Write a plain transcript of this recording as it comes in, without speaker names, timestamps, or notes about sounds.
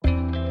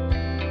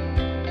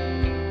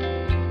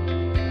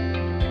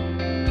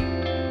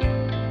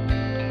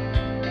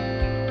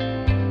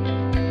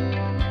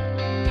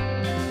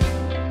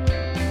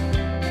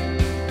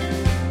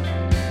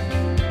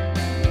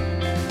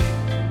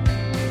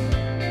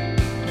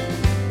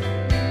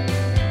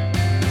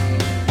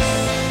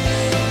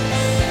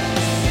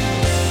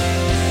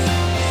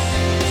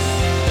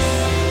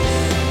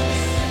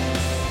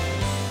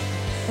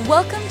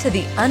to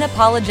the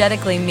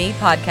Unapologetically Me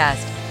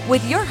podcast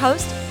with your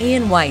host,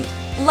 Ian White,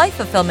 life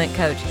fulfillment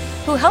coach,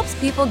 who helps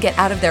people get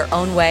out of their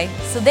own way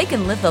so they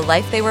can live the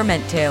life they were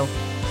meant to.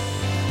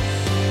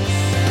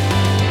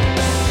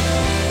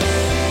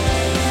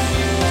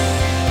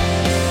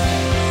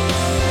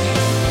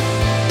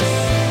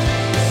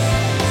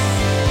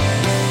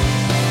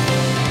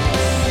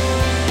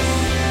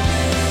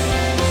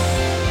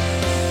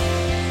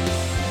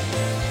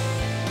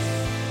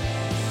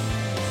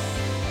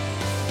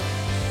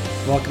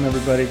 Welcome,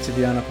 everybody, to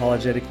the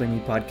Unapologetically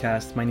Me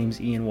podcast. My name is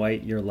Ian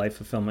White, your life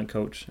fulfillment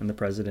coach and the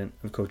president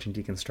of Coaching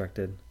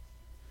Deconstructed.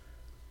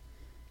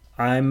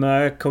 I'm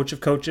a coach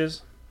of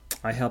coaches.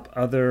 I help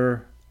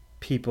other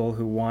people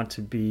who want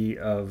to be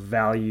of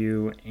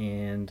value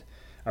and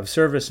of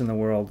service in the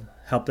world,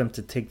 help them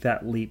to take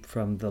that leap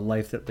from the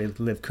life that they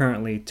live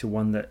currently to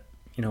one that,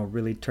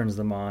 really turns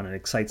them on and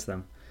excites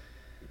them.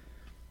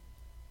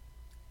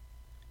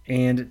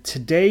 And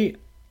today,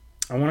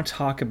 I want to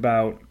talk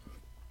about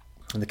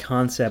the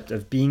concept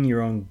of being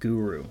your own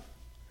guru.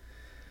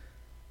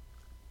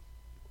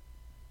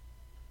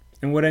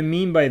 And what I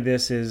mean by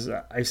this is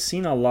I've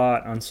seen a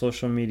lot on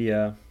social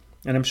media,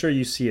 and I'm sure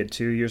you see it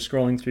too. You're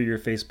scrolling through your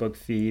Facebook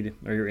feed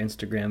or your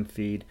Instagram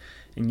feed,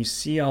 and you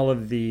see all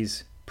of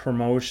these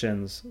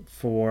promotions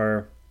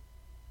for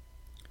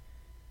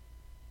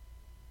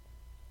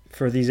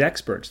these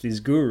experts, these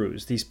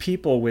gurus, these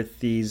people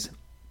with these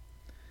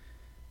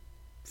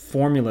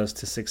formulas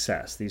to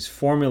success, these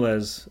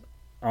formulas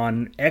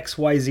on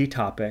XYZ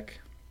topic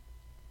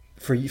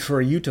for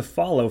you to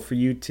follow, for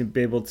you to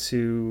be able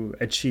to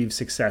achieve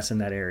success in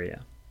that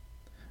area,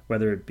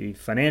 whether it be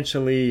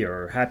financially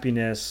or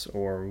happiness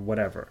or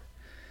whatever.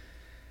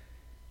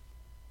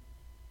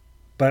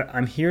 But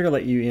I'm here to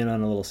let you in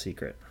on a little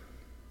secret.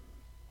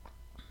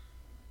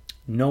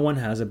 No one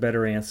has a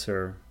better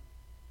answer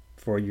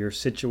for your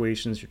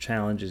situations, your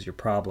challenges, your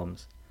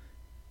problems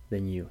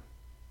than you.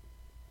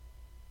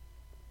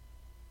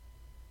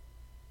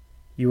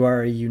 You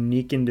are a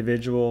unique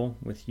individual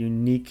with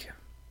unique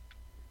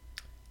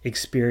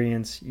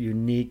experience,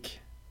 unique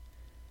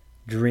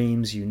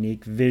dreams,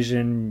 unique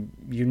vision,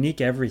 unique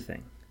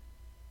everything.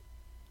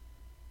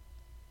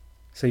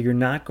 So you're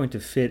not going to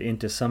fit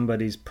into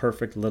somebody's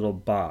perfect little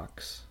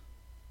box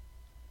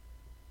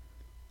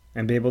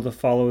and be able to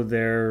follow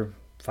their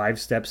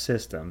 5-step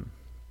system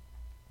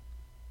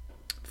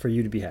for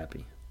you to be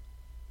happy.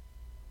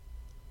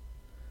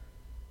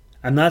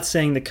 I'm not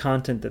saying the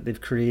content that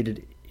they've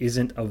created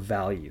isn't of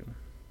value.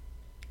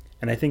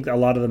 And I think a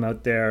lot of them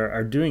out there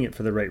are doing it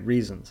for the right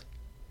reasons.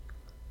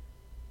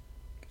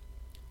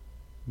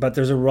 But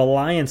there's a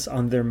reliance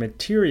on their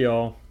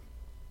material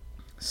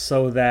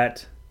so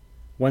that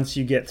once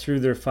you get through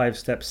their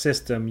 5-step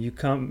system,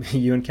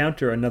 you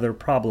encounter another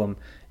problem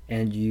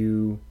and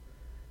you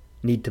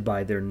need to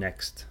buy their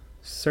next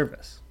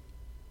service.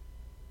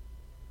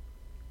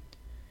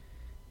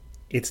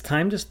 It's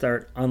time to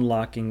start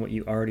unlocking what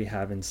you already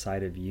have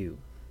inside of you.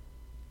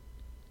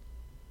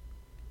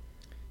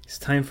 It's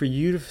time for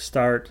you to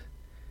start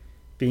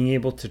being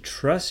able to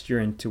trust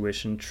your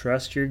intuition,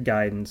 trust your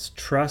guidance,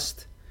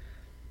 trust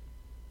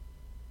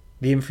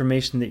the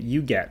information that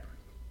you get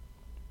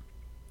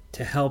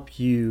to help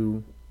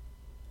you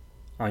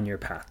on your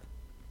path.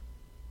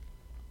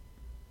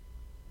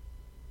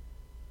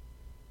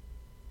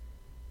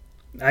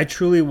 I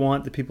truly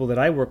want the people that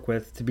I work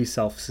with to be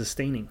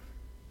self-sustaining.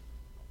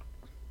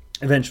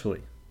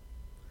 Eventually.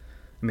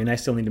 I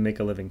still need to make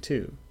a living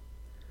too.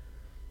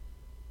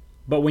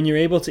 But when you're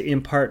able to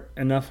impart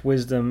enough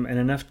wisdom and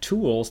enough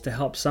tools to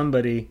help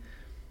somebody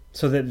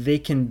so that they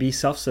can be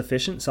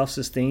self-sufficient,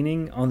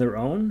 self-sustaining on their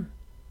own,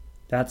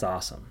 that's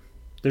awesome.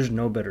 There's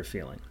no better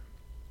feeling.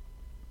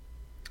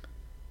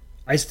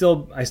 I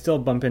still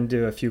bump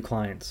into a few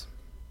clients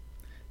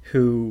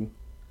who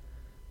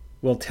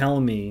will tell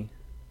me,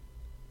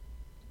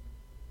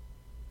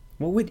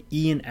 what would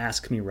Ian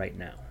ask me right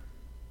now?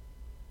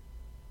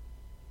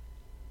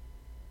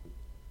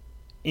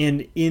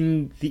 And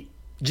in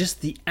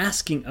just the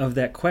asking of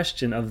that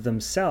question of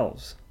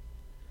themselves,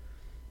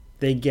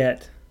 they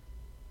get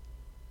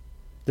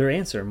their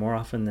answer more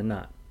often than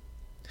not.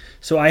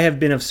 So I have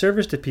been of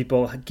service to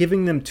people,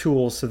 giving them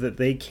tools so that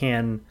they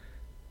can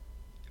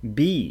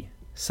be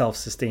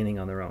self-sustaining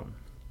on their own.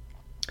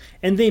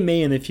 And they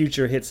may in the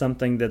future hit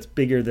something that's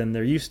bigger than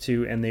they're used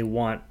to and they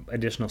want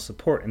additional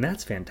support, and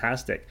that's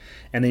fantastic.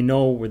 And they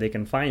know where they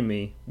can find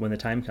me when the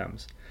time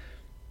comes.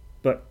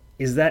 But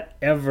is that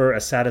ever a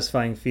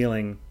satisfying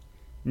feeling,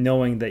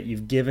 knowing that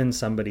you've given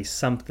somebody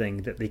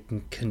something that they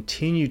can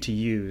continue to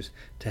use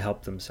to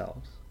help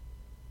themselves?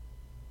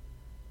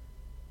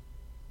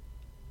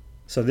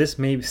 So this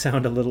may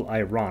sound a little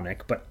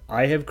ironic, but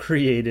I have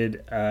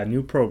created a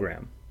new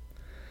program.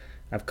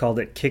 I've called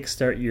it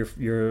Kickstart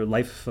Your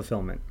Life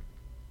Fulfillment.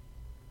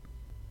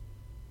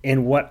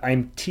 And what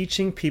I'm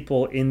teaching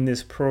people in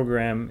this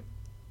program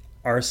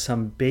are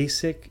some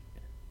basic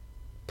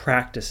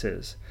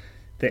practices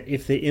that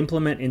if they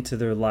implement into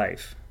their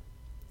life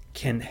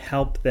can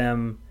help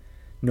them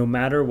no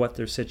matter what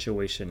their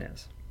situation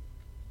is.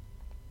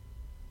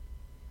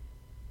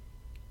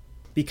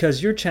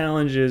 because your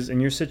challenges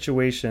and your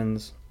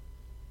situations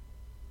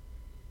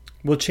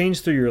will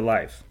change through your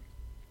life.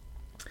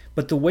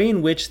 But the way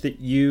in which that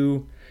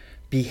you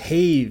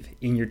behave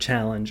in your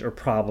challenge or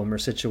problem or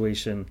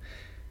situation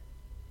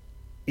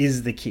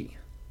is the key.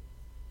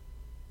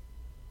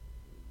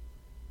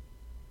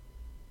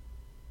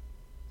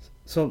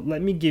 So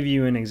let me give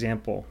you an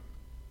example.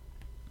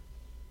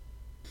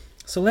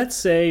 So let's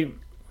say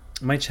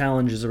my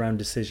challenge is around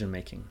decision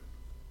making.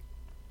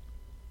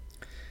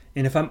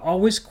 And if I'm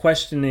always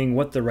questioning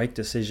what the right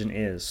decision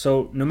is,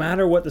 so no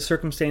matter what the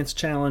circumstance,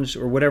 challenge,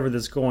 or whatever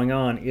that's going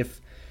on,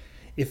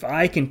 if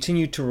I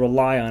continue to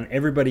rely on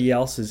everybody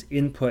else's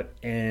input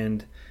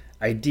and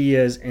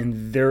ideas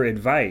and their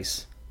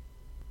advice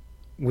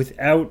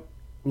without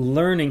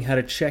learning how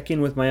to check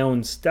in with my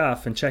own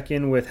stuff and check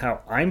in with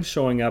how I'm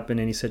showing up in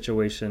any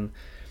situation,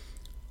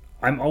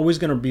 I'm always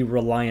going to be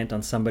reliant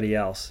on somebody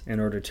else in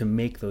order to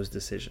make those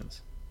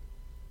decisions.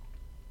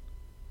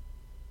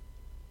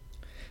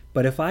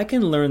 But if I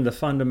can learn the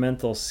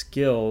fundamental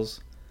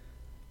skills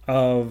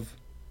of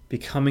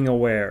becoming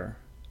aware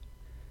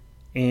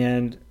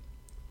and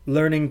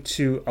learning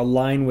to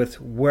align with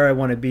where I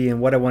want to be and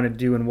what I want to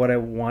do and what I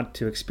want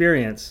to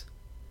experience,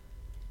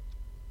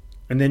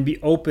 and then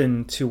be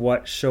open to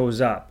what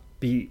shows up,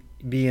 be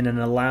in an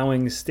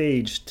allowing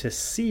stage to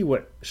see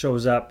what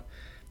shows up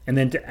and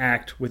then to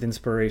act with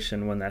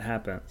inspiration when that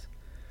happens.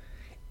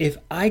 If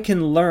I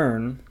can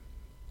learn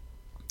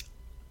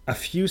a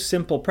few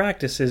simple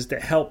practices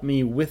that help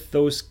me with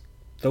those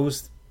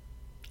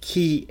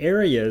key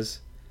areas,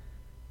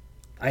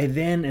 I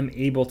then am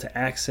able to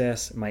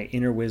access my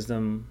inner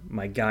wisdom,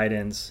 my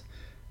guidance,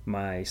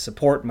 my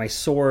support, my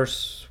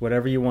source,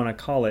 whatever you want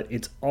to call it.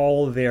 It's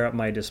all there at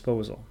my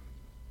disposal.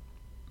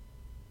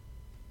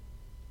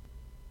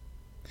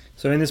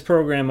 So in this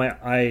program,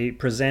 I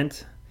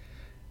present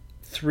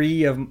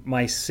 3 of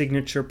my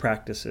signature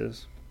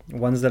practices,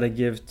 ones that I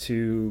give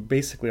to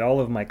basically all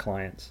of my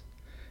clients.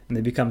 And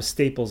they become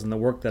staples in the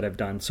work that I've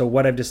done. So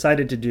what I've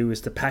decided to do is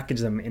to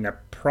package them in a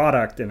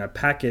product, in a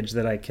package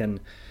that I can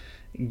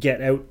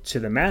get out to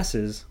the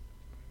masses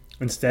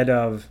instead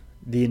of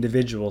the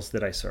individuals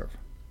that I serve.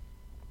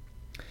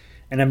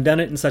 And I've done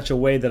it in such a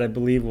way that I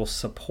believe will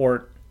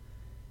support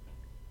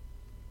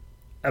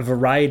a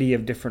variety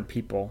of different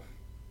people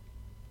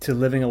to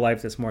living a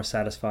life that's more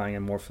satisfying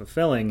and more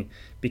fulfilling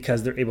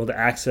because they're able to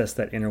access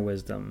that inner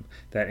wisdom,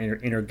 that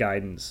inner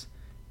guidance,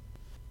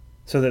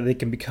 so that they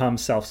can become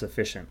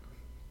self-sufficient.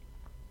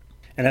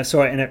 And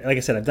like I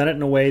said, I've done it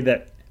in a way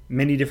that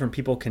many different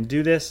people can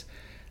do this.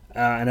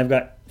 And I've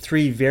got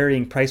 3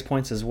 varying price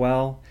points as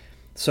well.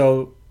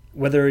 So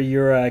whether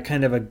you're a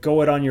kind of a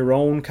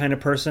go-it-on-your-own kind of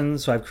person,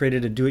 so I've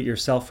created a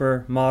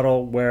do-it-yourselfer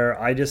model where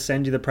I just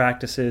send you the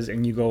practices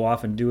and you go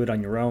off and do it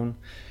on your own.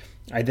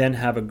 I then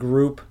have a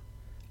group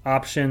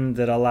option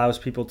that allows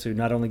people to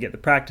not only get the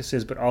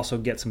practices, but also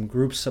get some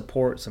group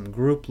support, some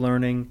group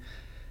learning,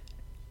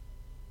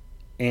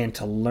 and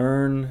to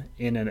learn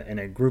in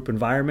a group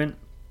environment.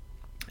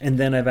 And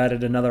then I've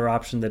added another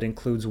option that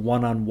includes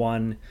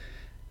one-on-one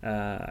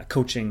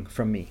coaching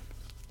from me.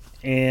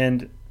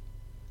 And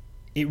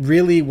it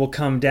really will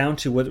come down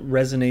to what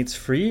resonates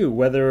for you,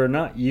 whether or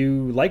not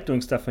you like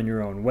doing stuff on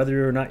your own,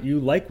 whether or not you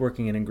like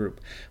working in a group,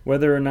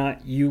 whether or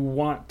not you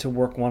want to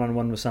work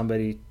one-on-one with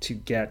somebody to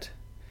get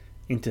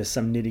into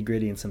some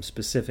nitty-gritty and some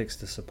specifics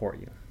to support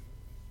you.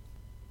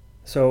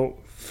 So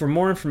for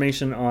more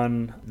information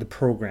on the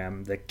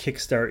program, the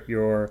Kickstart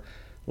Your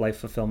Life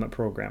Fulfillment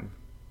program,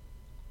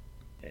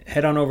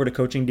 head on over to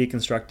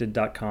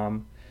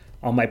coachingdeconstructed.com.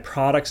 On my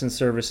products and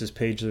services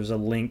page, there's a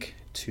link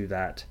to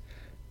that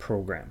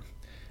program.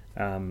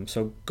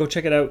 So go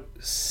check it out,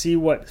 see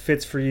what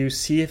fits for you,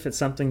 see if it's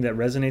something that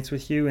resonates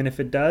with you, and if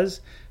it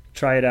does,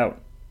 try it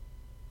out.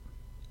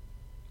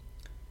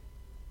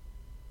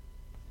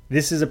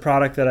 This is a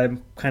product that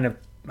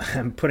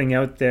I'm putting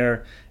out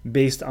there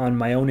based on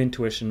my own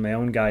intuition, my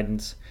own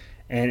guidance,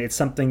 and it's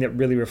something that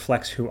really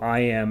reflects who I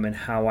am and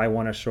how I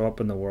want to show up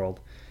in the world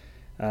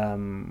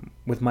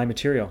with my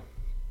material.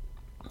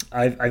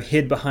 I've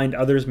hid behind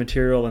others'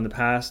 material in the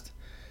past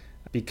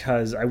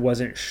because I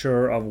wasn't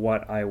sure of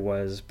what I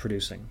was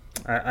producing.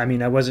 I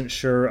wasn't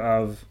sure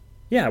of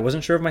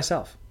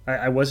myself.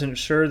 I wasn't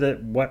sure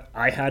that what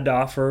I had to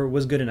offer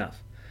was good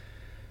enough.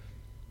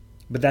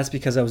 But that's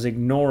because I was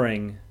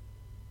ignoring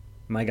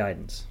my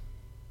guidance.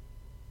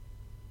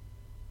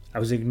 I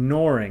was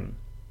ignoring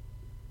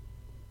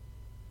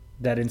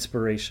that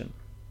inspiration.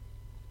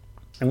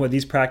 And what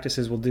these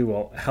practices will do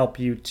will help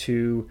you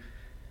to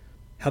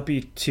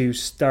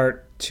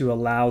start to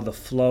allow the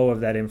flow of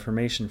that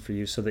information for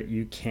you so that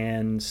you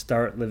can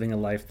start living a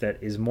life that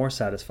is more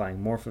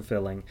satisfying, more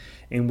fulfilling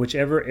in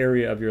whichever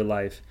area of your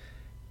life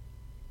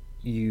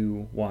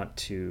you want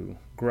to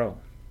grow.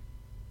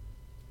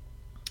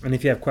 And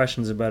if you have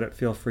questions about it,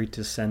 feel free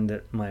to send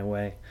it my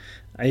way.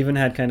 I even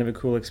had kind of a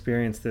cool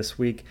experience this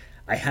week.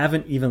 I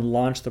haven't even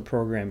launched the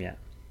program yet.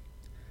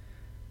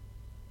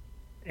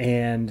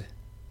 And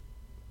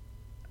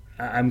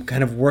I'm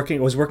kind of working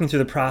through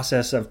the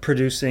process of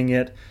producing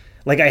it.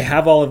 Like, I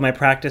have all of my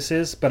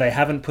practices, but I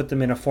haven't put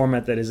them in a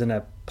format that is in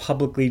a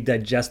publicly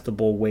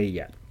digestible way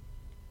yet.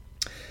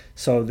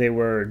 So they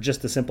were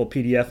just a simple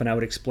PDF, and I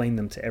would explain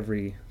them to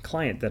every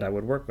client that I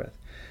would work with.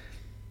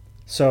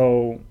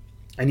 So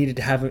I needed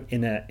to have it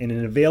in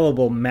an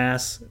available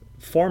mass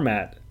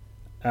format,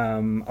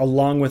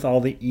 along with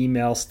all the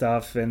email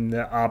stuff and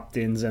the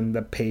opt-ins and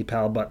the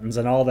PayPal buttons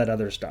and all that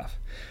other stuff.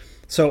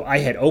 So I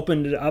had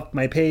opened up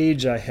my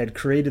page. I had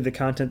created the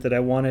content that I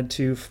wanted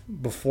to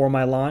before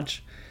my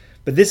launch.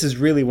 But this is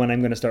really when I'm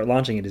going to start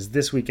launching it, is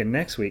this week and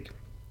next week.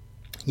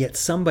 Yet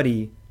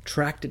somebody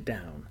tracked it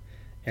down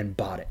and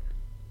bought it.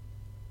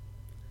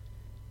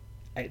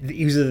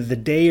 Either the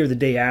day or the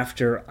day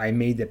after I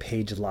made the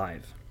page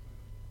live.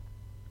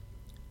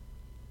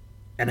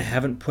 And I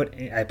haven't put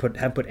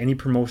any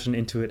promotion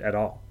into it at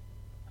all,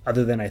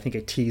 other than I think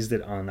I teased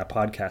it on a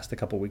podcast a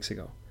couple weeks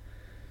ago.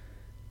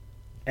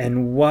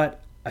 And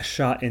what a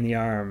shot in the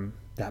arm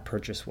that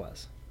purchase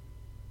was.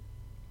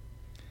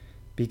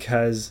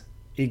 Because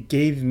it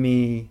gave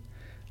me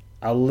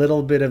a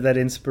little bit of that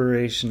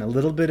inspiration, a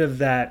little bit of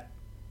that,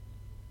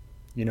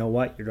 you know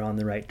what, you're on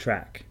the right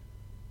track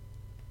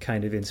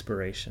kind of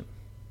inspiration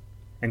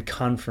and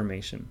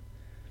confirmation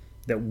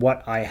that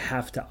what I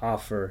have to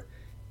offer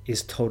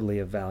is totally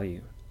of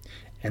value,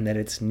 and that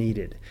it's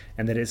needed,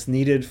 and that it's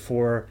needed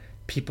for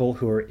people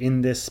who are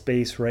in this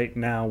space right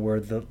now where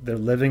they're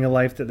living a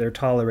life that they're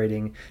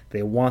tolerating,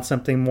 they want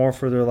something more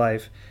for their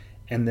life,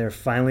 and they're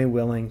finally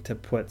willing to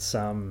put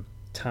some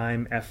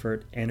time,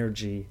 effort,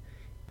 energy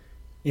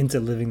into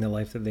living the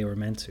life that they were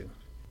meant to.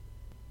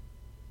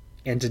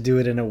 And to do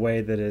it in a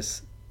way that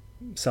is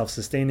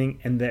self-sustaining,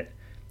 and that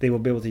they will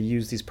be able to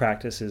use these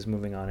practices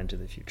moving on into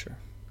the future.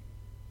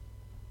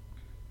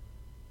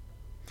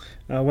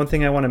 One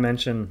thing I want to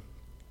mention,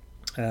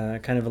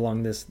 kind of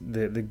along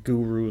the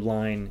guru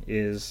line,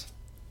 is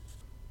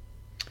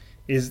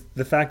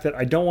the fact that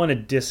I don't want to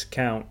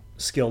discount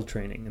skill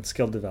training and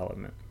skill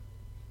development,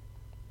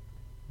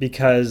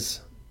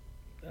 because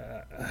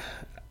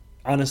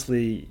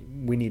honestly,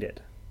 we need it,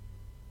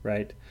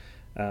 right?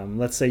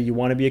 Let's say you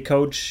want to be a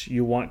coach,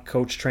 you want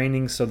coach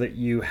training so that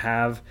you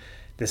have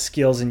the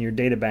skills in your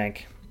data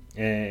bank,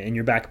 in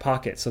your back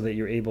pocket, so that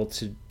you're able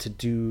to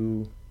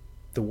do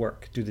the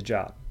work, do the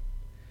job.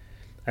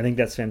 I think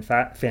that's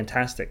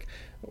fantastic.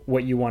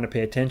 What you want to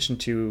pay attention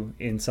to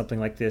in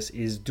something like this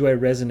is, do I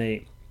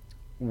resonate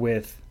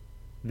with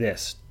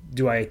this?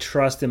 Do I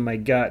trust in my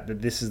gut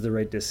that this is the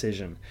right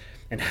decision?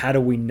 And how do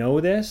we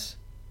know this?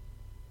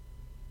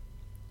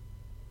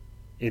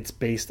 It's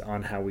based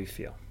on how we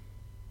feel.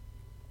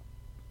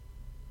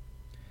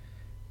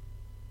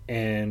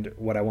 And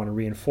what I want to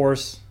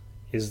reinforce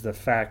is the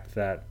fact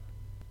that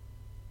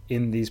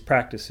in these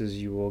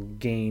practices, you will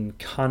gain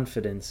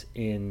confidence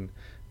in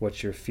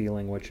what you're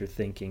feeling, what you're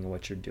thinking,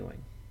 what you're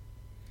doing.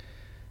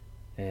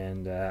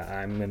 And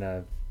I'm going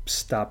to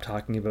stop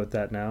talking about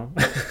that now.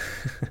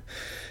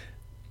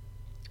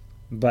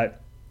 But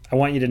I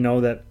want you to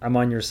know that I'm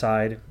on your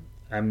side.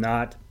 I'm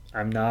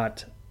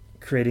not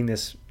creating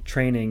this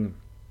training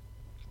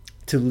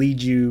to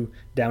lead you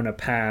down a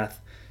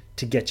path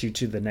to get you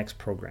to the next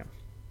program.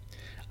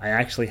 I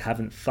actually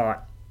haven't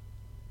thought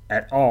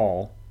at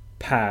all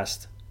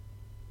past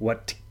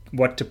what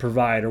to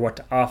provide or what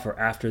to offer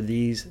after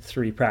these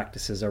 3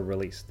 practices are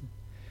released.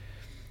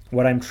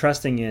 What I'm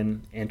trusting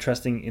in, and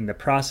trusting in the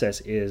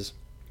process, is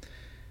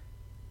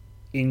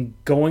in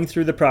going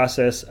through the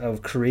process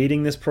of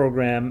creating this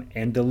program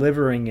and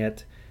delivering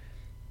it,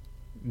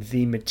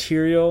 the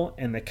material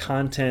and the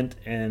content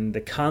and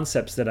the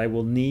concepts that I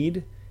will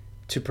need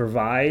to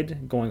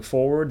provide going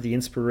forward, the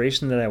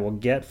inspiration that I will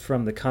get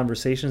from the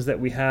conversations that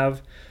we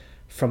have,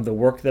 from the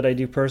work that I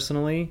do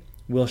personally,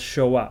 will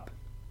show up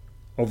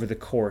over the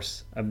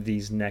course of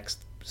these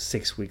next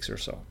 6 weeks or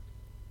so.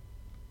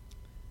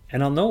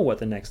 And I'll know what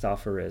the next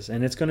offer is,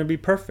 and it's going to be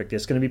perfect.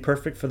 It's going to be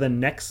perfect for the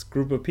next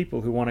group of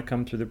people who want to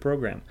come through the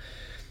program.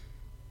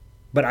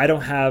 But I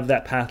don't have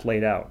that path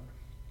laid out.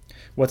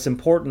 What's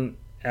important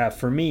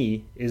for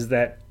me is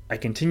that I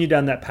continue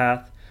down that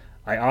path.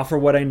 I offer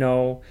what I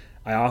know.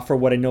 I offer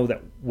what I know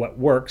that what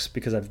works,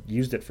 because I've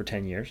used it for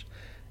 10 years.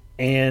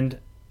 And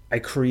I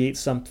create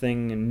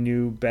something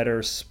new,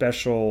 better,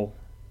 special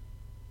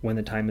when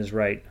the time is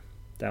right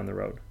down the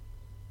road.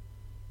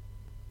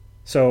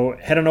 So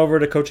head on over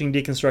to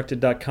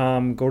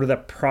coachingdeconstructed.com, go to the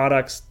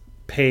products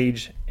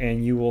page,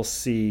 and you will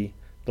see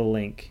the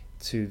link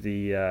to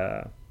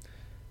the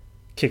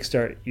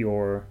Kickstart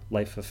Your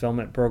Life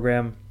Fulfillment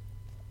program.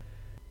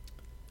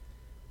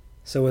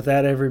 So with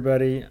that,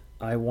 everybody,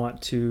 I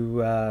want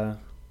to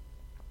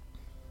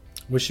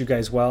wish you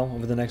guys well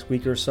over the next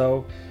week or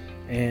so,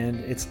 and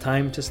it's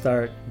time to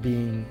start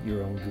being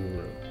your own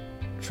guru.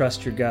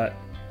 Trust your gut.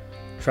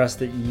 Trust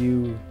that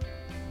you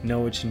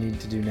know what you need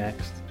to do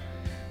next,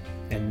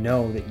 and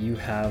know that you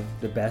have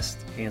the best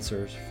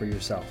answers for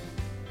yourself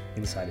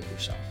inside of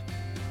yourself.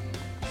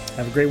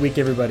 Have a great week,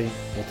 everybody.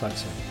 We'll talk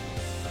soon.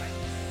 Bye.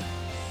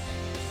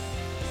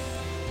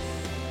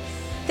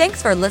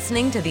 Thanks for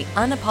listening to the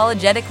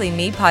Unapologetically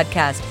Me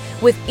podcast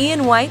with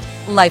Ian White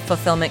life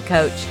fulfillment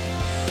coach.